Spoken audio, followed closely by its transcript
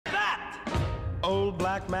Old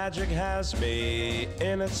black magic has me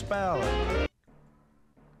in its spell.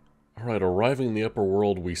 Alright, arriving in the upper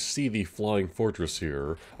world, we see the flying fortress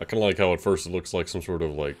here. I kinda like how at first it looks like some sort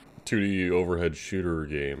of, like, 2D overhead shooter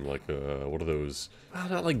game, like, what are those?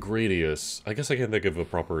 Not like Gradius. I guess I can't think of a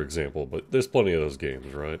proper example, but there's plenty of those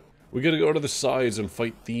games, right? We gotta go to the sides and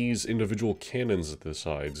fight these individual cannons at the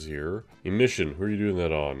sides here. Emission, who are you doing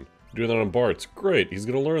that on? You're doing that on Bart's. Great, he's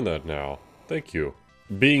gonna learn that now. Thank you.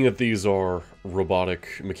 Being that these are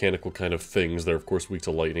robotic, mechanical kind of things, they're of course weak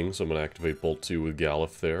to lightning, so I'm gonna activate Bolt 2 with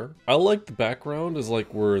Galif there. I like the background, as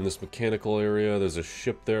like we're in this mechanical area, there's a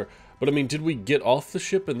ship there. But I mean, did we get off the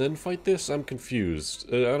ship and then fight this? I'm confused.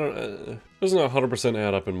 I don't, doesn't 100%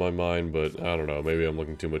 add up in my mind, but I don't know, maybe I'm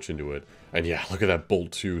looking too much into it. And yeah, look at that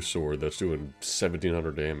Bolt 2 sword, that's doing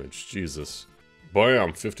 1700 damage, Jesus. Bam,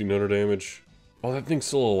 1500 damage. Oh, that thing's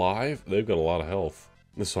still alive? They've got a lot of health.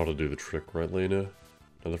 This ought to do the trick, right, Lena?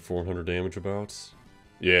 Another 400 damage abouts?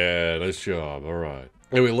 Yeah, nice job, alright.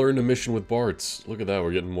 Hey, we learned a mission with Bart's. Look at that,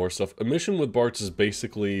 we're getting more stuff. A mission with Bart's is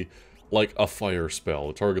basically like a fire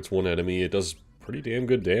spell. It targets one enemy, it does pretty damn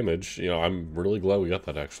good damage. You know, I'm really glad we got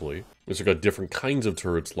that, actually. We've got different kinds of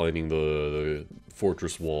turrets lining the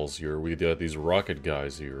fortress walls here. We got these rocket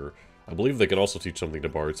guys here. I believe they can also teach something to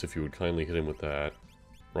Bart's if you would kindly hit him with that.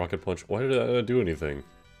 Rocket punch. Why did that not do anything?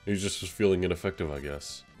 He's just feeling ineffective, I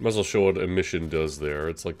guess. Might as well show what emission does there.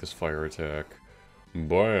 It's like this fire attack.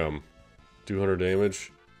 Bam! 200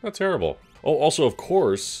 damage. Not terrible. Oh, also, of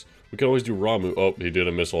course, we can always do Ramu. Oh, he did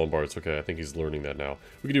a missile on Bart's. Okay, I think he's learning that now.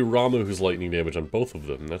 We can do Ramu, who's lightning damage on both of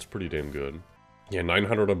them. That's pretty damn good. Yeah,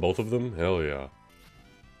 900 on both of them? Hell yeah.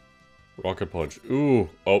 Rocket punch. Ooh!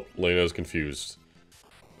 Oh, Lena's confused.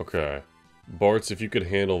 Okay. Bart's, if you could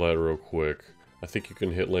handle that real quick. I think you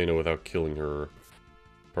can hit Lena without killing her.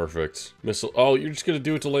 Perfect. Missile. Oh, you're just gonna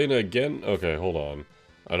do it to Lena again? Okay, hold on.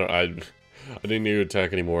 I didn't need to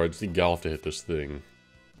attack anymore. I just need Galif to hit this thing.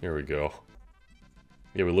 There we go.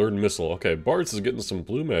 Yeah, we learned missile. Okay, Bart's is getting some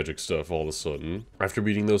blue magic stuff all of a sudden. After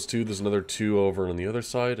beating those two, there's another two over on the other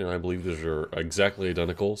side, and I believe these are exactly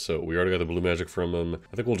identical, so we already got the blue magic from them.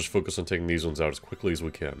 I think we'll just focus on taking these ones out as quickly as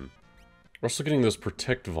we can. We're also getting those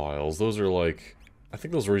protect vials. Those are like, I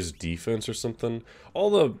think those raise defense or something. All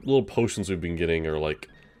the little potions we've been getting are like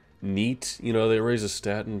neat, you know, they raise a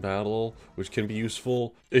stat in battle, which can be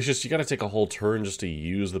useful. It's just, you gotta take a whole turn just to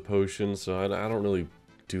use the potions, so I don't really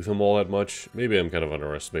do them all that much. Maybe I'm kind of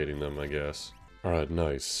underestimating them, I guess. Alright,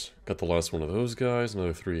 nice. Got the last one of those guys,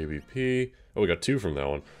 another 3 ABP. Oh, we got 2 from that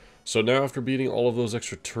one. So now after beating all of those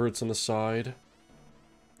extra turrets on the side...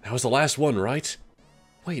 That was the last one, right?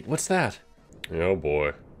 Wait, what's that? Oh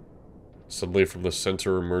boy. Suddenly from the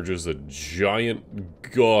center emerges a giant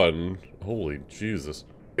gun. Holy Jesus.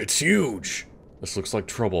 It's huge! This looks like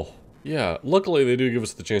trouble. Yeah, luckily they do give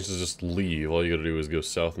us the chance to just leave. All you gotta do is go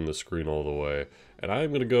south in the screen all the way. And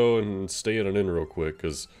I'm gonna go and stay at an inn real quick,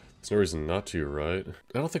 because there's no reason not to, right?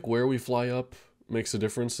 I don't think where we fly up makes a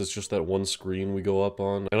difference. It's just that one screen we go up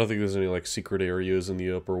on. I don't think there's any, like, secret areas in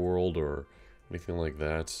the upper world or anything like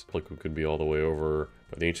that. Like, we could be all the way over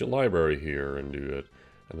by the ancient library here and do it.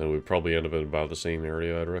 And then we'd probably end up in about the same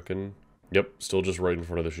area, I'd reckon. Yep, still just right in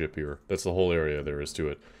front of the ship here. That's the whole area there is to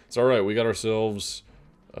it. It's alright, we got ourselves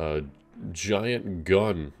a giant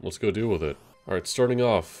gun. Let's go deal with it. Alright, starting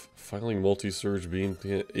off, filing multi-surge beam...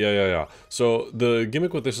 Yeah. So, the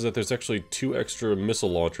gimmick with this is that there's actually 2 extra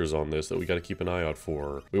missile launchers on this that we gotta keep an eye out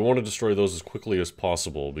for. We want to destroy those as quickly as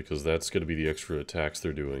possible, because that's gonna be the extra attacks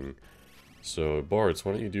they're doing. So, Bart's,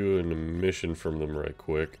 why don't you do an emission from them right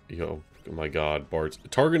quick? Yo, oh my god, Bart's.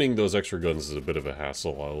 Targeting those extra guns is a bit of a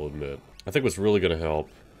hassle, I'll admit. I think what's really gonna help...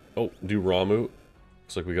 Oh, do Ramu.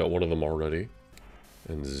 Looks like we got one of them already.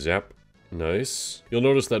 And zap. Nice. You'll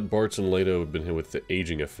notice that Bart's and Leda have been hit with the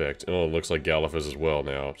aging effect. Oh, it looks like Galif is as well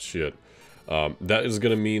now. Shit. That is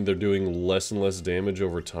gonna mean they're doing less and less damage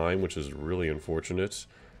over time, which is really unfortunate.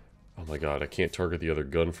 Oh my god, I can't target the other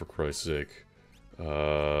gun for Christ's sake.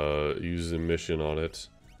 Use emission on it.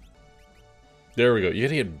 There we go. You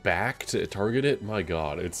gotta get back to target it? My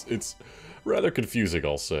god, it's rather confusing,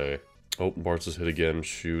 I'll say. Oh, Bart's is hit again.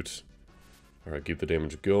 Shoot. Alright, keep the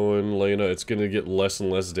damage going. Lena, it's gonna get less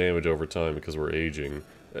and less damage over time because we're aging.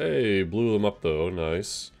 Hey, blew them up though.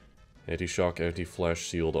 Nice. Anti-shock, anti-flash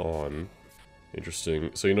shield on.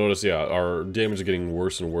 Interesting. So you notice, yeah, our damage is getting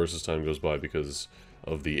worse and worse as time goes by because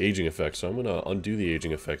of the aging effect. So I'm gonna undo the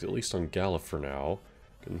aging effect, at least on Galif for now.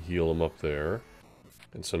 Can heal him up there.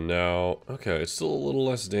 And so now... Okay, it's still a little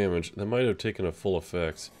less damage. That might have taken a full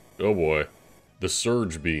effect. Oh boy. The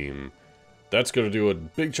surge beam. That's going to do a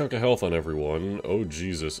big chunk of health on everyone. Oh,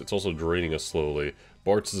 Jesus. It's also draining us slowly.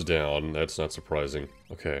 Bart's is down. That's not surprising.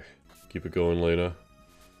 Okay. Keep it going, Lena.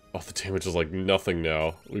 Oh, the damage is like nothing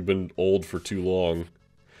now. We've been old for too long.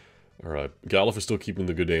 Alright, Galuf is still keeping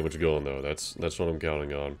the good damage going, though. That's what I'm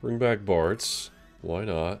counting on. Bring back Bart's. Why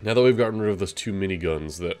not? Now that we've gotten rid of those 2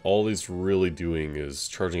 miniguns, that all it's really doing is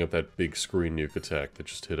charging up that big screen nuke attack that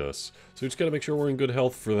just hit us. So we just gotta make sure we're in good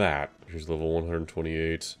health for that. Here's level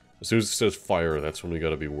 128. As soon as it says fire, that's when we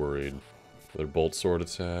gotta be worried. Another bolt sword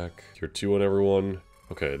attack. Cure 2 on everyone.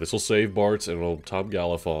 Okay, this will save Bart's and it'll top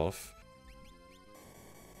Galuf off.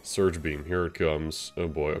 Surge beam, here it comes. Oh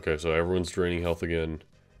boy, okay, so everyone's draining health again.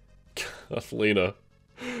 God, Lena.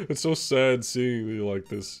 It's so sad seeing you like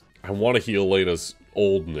this. I want to heal Lena's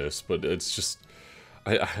oldness, but it's just...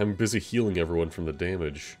 I'm busy healing everyone from the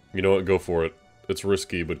damage. You know what? Go for it. It's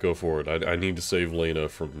risky, but go for it. I need to save Lena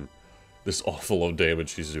from this awful of damage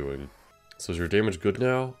she's doing. So is your damage good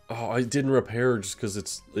now? Oh, I didn't repair just because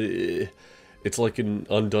it's like an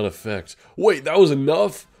undone effect. Wait, that was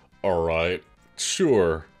enough? Alright.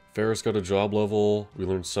 Sure. Ferris got a job level. We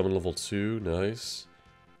learned summon level 2. Nice.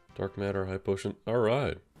 Dark matter, high potion.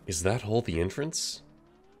 Alright. Is that hole the entrance?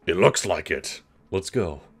 It looks like it. Let's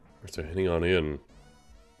go. So heading on in.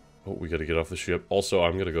 Oh, we gotta get off the ship. Also,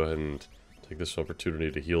 I'm gonna go ahead and take this opportunity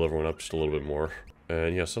to heal everyone up just a little bit more.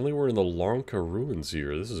 And yeah, suddenly we're in the Lanka ruins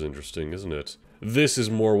here. This is interesting, isn't it? This is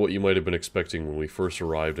more what you might have been expecting when we first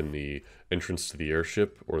arrived in the entrance to the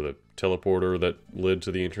airship, or the teleporter that led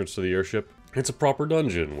to the entrance to the airship. It's a proper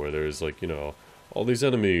dungeon where there's, like, you know, all these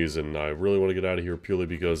enemies, and I really want to get out of here purely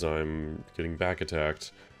because I'm getting back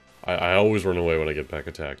attacked. I always run away when I get back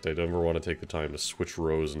attacked. I never want to take the time to switch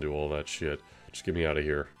rows and do all that shit. Just get me out of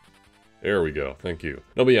here. There we go, thank you.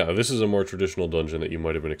 No, but yeah, this is a more traditional dungeon that you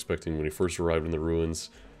might have been expecting when you first arrived in the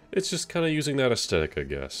ruins. It's just kind of using that aesthetic, I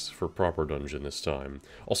guess, for proper dungeon this time.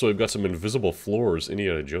 Also, we've got some invisible floors,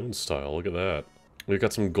 Indiana Jones style, look at that. We've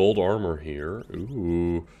got some gold armor here.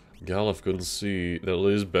 Ooh, Galuf couldn't see. That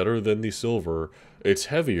is better than the silver. It's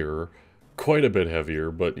heavier. Quite a bit heavier,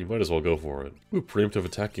 but you might as well go for it. Ooh, preemptive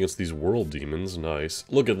attack against these world demons, nice.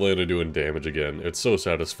 Look at Lena doing damage again, it's so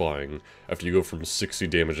satisfying. After you go from 60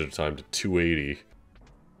 damage at a time to 280.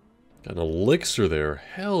 Got an elixir there,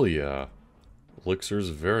 hell yeah. Elixir's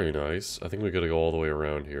very nice. I think we gotta go all the way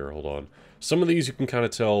around here, hold on. Some of these you can kind of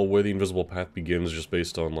tell where the invisible path begins just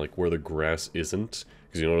based on like where the grass isn't.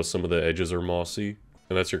 Because you notice some of the edges are mossy.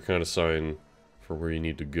 And that's your kind of sign for where you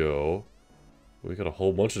need to go. We got a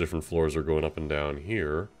whole bunch of different floors we're going up and down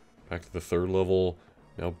here. Back to the 3rd level.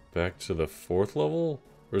 Now back to the 4th level?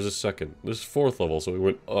 Or is this 2nd? This is 4th level, so we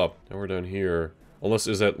went up. Now we're down here. Unless,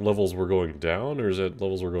 is that levels we're going down, or is that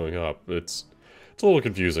levels we're going up? It's a little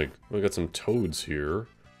confusing. We got some toads here.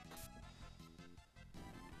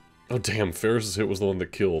 Oh damn, Ferris's hit was the one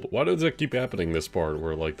that killed. Why does that keep happening this part,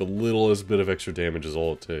 where like the littlest bit of extra damage is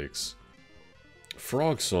all it takes?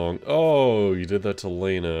 Frog song. Oh, you did that to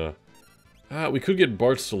Lena. We could get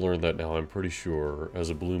Bart's to learn that now, I'm pretty sure, as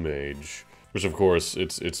a blue mage. Which, of course,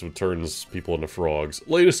 it turns people into frogs.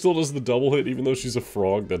 Lena still does the double hit, even though she's a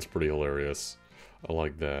frog. That's pretty hilarious. I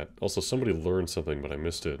like that. Also, somebody learned something, but I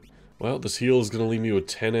missed it. Well, this heal is going to leave me with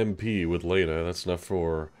 10 MP with Lena. That's enough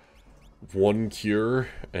for 1 cure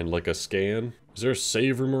and, like, a scan. Is there a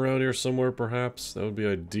save room around here somewhere, perhaps? That would be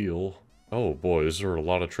ideal. Oh, boy, is there a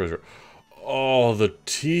lot of treasure. Oh, the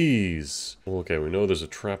teas! Okay, we know there's a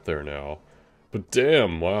trap there now. But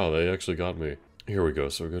damn, wow, they actually got me. Here we go,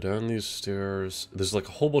 so we go down these stairs. There's like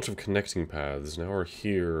a whole bunch of connecting paths. Now we're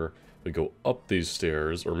here. We go up these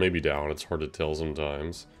stairs, or maybe down, it's hard to tell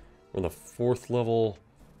sometimes. We're on the 4th level.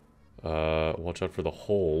 Watch out for the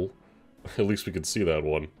hole. At least we could see that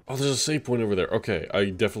one. Oh, there's a save point over there. Okay, I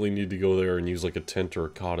definitely need to go there and use like a tent or a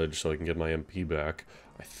cottage so I can get my MP back.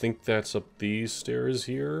 I think that's up these stairs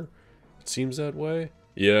here. It seems that way.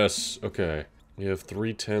 Yes, okay. We have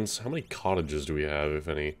 3 tents. How many cottages do we have, if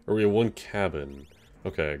any? Or we have 1 cabin.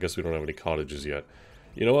 Okay, I guess we don't have any cottages yet.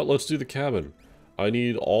 You know what? Let's do the cabin. I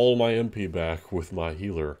need all my MP back with my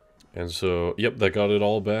healer. And so, yep, that got it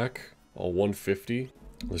all back. All 150.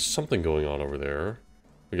 There's something going on over there.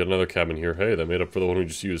 We got another cabin here. Hey, that made up for the one we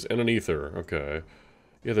just used. And an ether. Okay.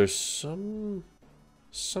 Yeah, there's something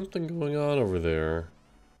going on over there.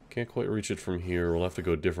 Can't quite reach it from here. We'll have to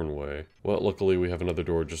go a different way. Well, luckily we have another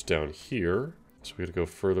door just down here. So we gotta go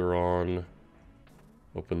further on,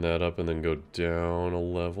 open that up, and then go down a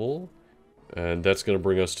level. And that's gonna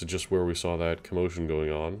bring us to just where we saw that commotion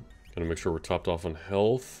going on. Gonna make sure we're topped off on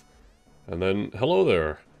health. And then, hello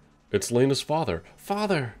there. It's Lena's father.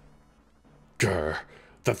 Father! Grr,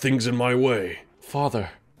 that thing's in my way. Father.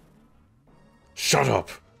 Shut up!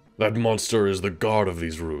 That monster is the guard of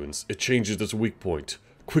these ruins. It changes its weak point.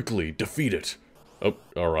 Quickly, defeat it. Oh,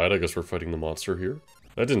 alright, I guess we're fighting the monster here.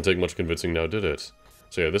 That didn't take much convincing now, did it?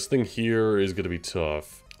 So yeah, this thing here is gonna be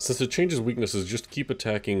tough. Since it changes weaknesses, just keep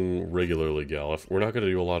attacking regularly, Galif. We're not gonna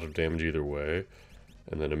do a lot of damage either way.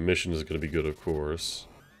 And then emission is gonna be good, of course.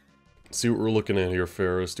 See what we're looking at here,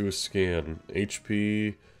 Ferris. Do a scan.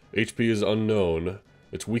 HP is unknown.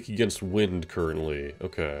 It's weak against wind currently.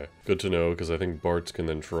 Okay, good to know, because I think Bart's can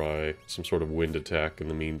then try some sort of wind attack in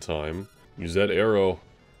the meantime. Use that arrow.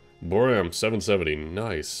 Bam, 770,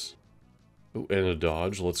 nice. Ooh, and a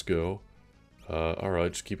dodge, let's go.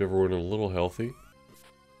 Alright, just keep everyone a little healthy.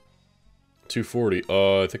 240,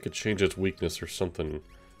 I think it changed its weakness or something.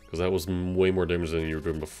 Because that was way more damage than you were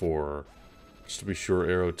doing before. Just to be sure,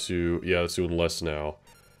 arrow 2, yeah, it's doing less now.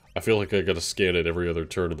 I feel like I gotta scan it every other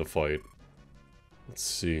turn of the fight. Let's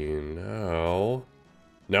see, now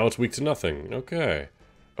it's weak to nothing, okay.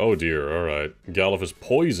 Oh dear, alright. Galif is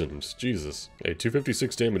poisoned, Jesus. Hey,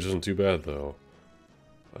 256 damage isn't too bad though.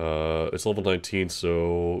 It's level 19,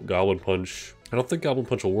 so Goblin Punch. I don't think Goblin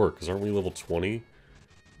Punch will work, because aren't we level 20?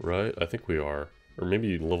 Right? I think we are. Or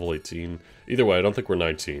maybe level 18. Either way, I don't think we're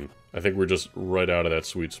 19. I think we're just right out of that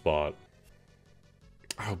sweet spot.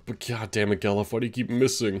 Oh, but god damn it, Galif, why do you keep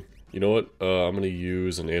missing? You know what? I'm gonna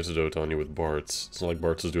use an antidote on you with Bart's. It's not like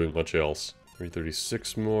Bart's is doing much else.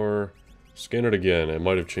 336 more. Scan it again. It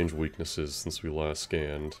might have changed weaknesses since we last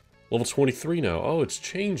scanned. Level 23 now. Oh, it's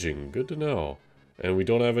changing. Good to know. And we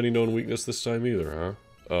don't have any known weakness this time either,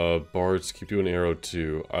 huh? Bart's, keep doing arrow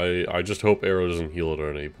 2. I just hope arrow doesn't heal it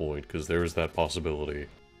at any point, because there is that possibility.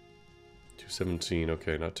 217,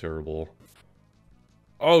 okay, not terrible.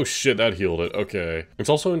 Oh shit, that healed it, okay. It's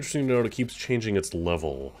also interesting to note it keeps changing its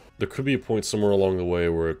level. There could be a point somewhere along the way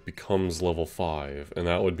where it becomes level 5, and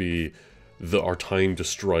that would be our time to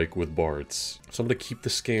strike with Bart's. So I'm gonna keep the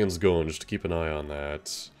scans going, just to keep an eye on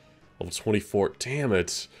that. Level 24, damn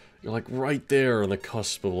it! You're like right there on the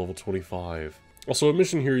cusp of level 25. Also, a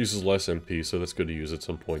mission here uses less MP, so that's good to use at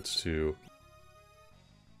some points too.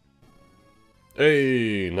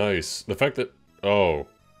 Hey, nice. The fact that... Oh,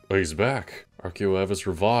 he's back. Archaeoavis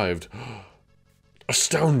revived.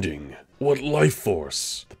 Astounding! What life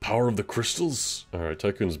force! The power of the crystals? Alright,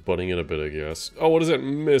 Tycoon's butting it a bit, I guess. Oh, what does that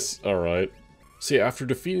miss? Alright. See, after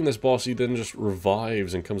defeating this boss, he then just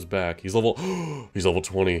revives and comes back. He's level... he's level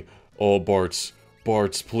 20. Oh, Bart's,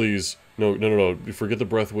 please. No. Forget the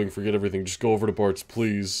breath wing, forget everything. Just go over to Bart's,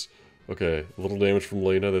 please. Okay, a little damage from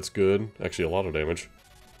Lena, that's good. Actually, a lot of damage.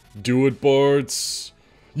 Do it, Bart's!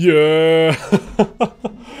 Yeah!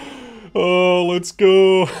 Oh, let's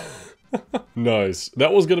go! Nice.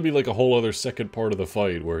 That was gonna be like a whole other second part of the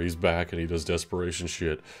fight where he's back and he does desperation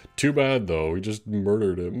shit. Too bad, though. He just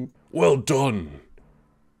murdered him. Well done!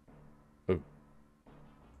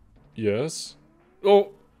 Yes?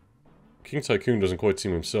 Oh! King Tycoon doesn't quite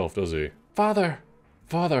seem himself, does he? Father!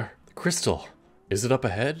 The crystal! Is it up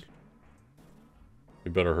ahead?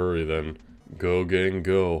 We better hurry then. Go, gang,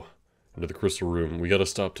 go. Into the crystal room. We gotta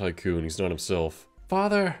stop Tycoon. He's not himself.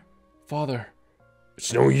 Father!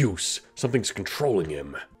 It's no use. Something's controlling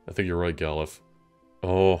him. I think you're right, Galif.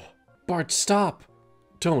 Oh. Bart, stop!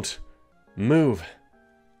 Don't. Move.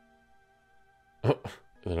 Oh,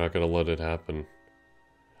 they're not gonna let it happen.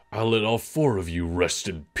 I'll let all 4 of you rest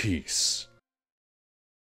in peace.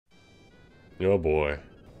 Oh boy.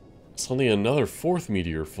 Suddenly another 4th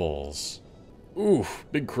meteor falls. Oof,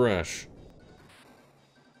 big crash.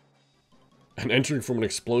 And entering from an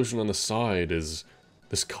explosion on the side is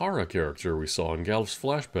this Kara character we saw in Galif's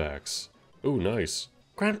flashbacks. Ooh, nice.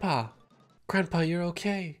 Grandpa, you're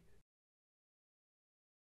okay.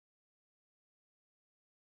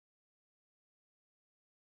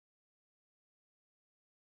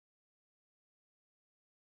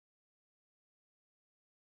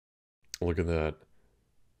 Look at that.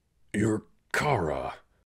 You're Kara.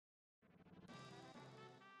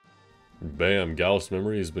 Bam, Galif's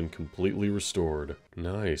memory has been completely restored.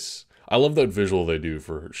 Nice. I love that visual they do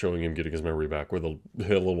for showing him getting his memory back, where the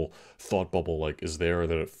little thought bubble, like, is there,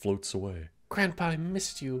 and then it floats away. Grandpa, I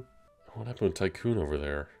missed you. What happened with Tycoon over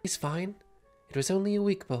there? He's fine. It was only a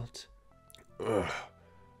weak bolt.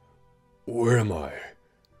 Where am I?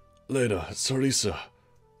 Lena, Sarisa.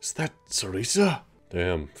 Is that Sarisa?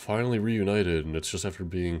 Damn, finally reunited, and it's just after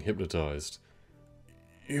being hypnotized.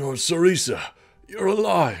 You're Sarisa. You're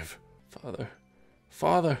alive.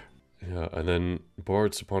 Father. Yeah, and then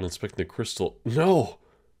Bart's, upon inspecting the crystal... No!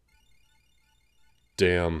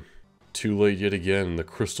 Damn. Too late yet again. The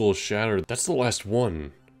crystal is shattered. That's the last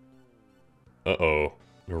one. Uh-oh.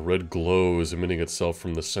 A red glow is emitting itself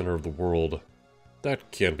from the center of the world.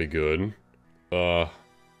 That can't be good.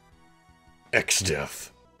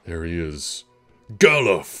 X-Death. There he is.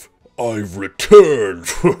 Galif! I've returned!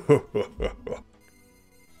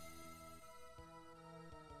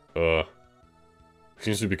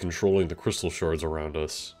 Seems to be controlling the crystal shards around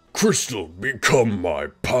us. Crystal, become my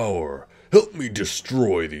power. Help me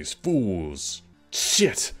destroy these fools.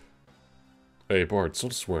 Shit! Hey, Bartz,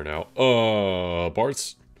 don't swear now.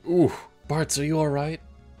 Bartz? Ooh. Bartz, are you alright?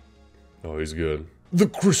 Oh, he's good. The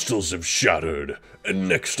crystals have shattered, and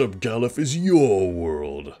next up, Galif, is your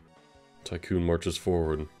world. Tycoon marches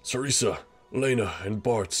forward. Sarisa, Lena, and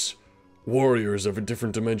Bartz. Warriors of a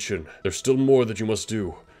different dimension. There's still more that you must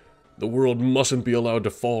do. The world mustn't be allowed to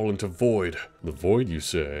fall into void. The void, you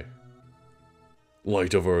say?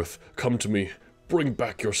 Light of Earth, come to me. Bring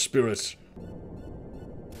back your spirit.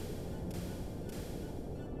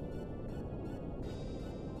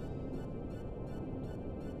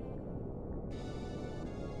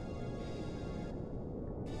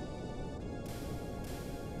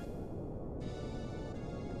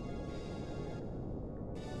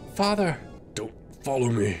 Father! Don't follow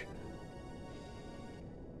me.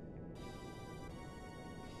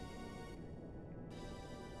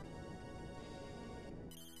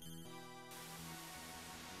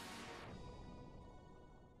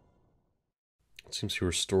 It seems he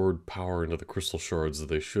restored power into the crystal shards that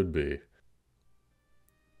they should be.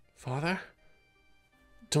 Father?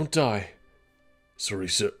 Don't die.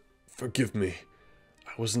 Sarisa, forgive me.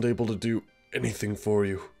 I wasn't able to do anything for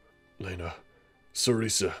you. Lena,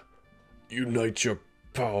 Sarisa, unite your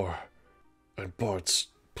power. And Bartz,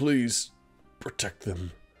 please, protect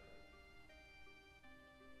them.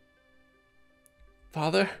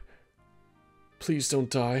 Father? Please don't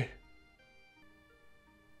die.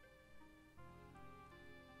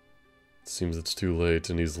 It seems it's too late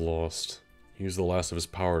and he's lost. He used the last of his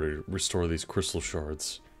power to restore these crystal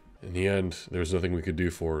shards. In the end, there's nothing we could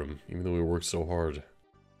do for him, even though we worked so hard.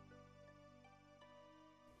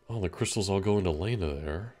 Oh, the crystals all go into Lena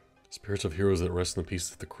there. Spirits of heroes that rest in the peace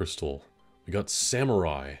of the crystal. We got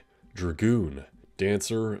Samurai, Dragoon,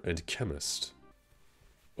 Dancer, and Chemist.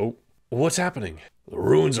 Oh, what's happening? The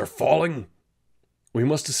ruins are falling? We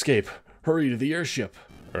must escape. Hurry to the airship.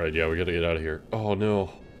 Alright, yeah, we gotta get out of here. Oh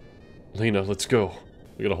no. Lena, let's go.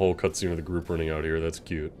 We got a whole cutscene of the group running out here. That's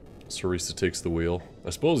cute. Sarisa takes the wheel. I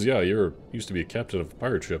suppose, yeah, you used to be a captain of a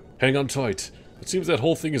pirate ship. Hang on tight. It seems that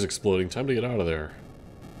whole thing is exploding. Time to get out of there.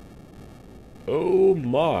 Oh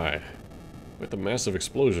my. Quite the massive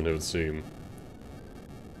explosion, it would seem.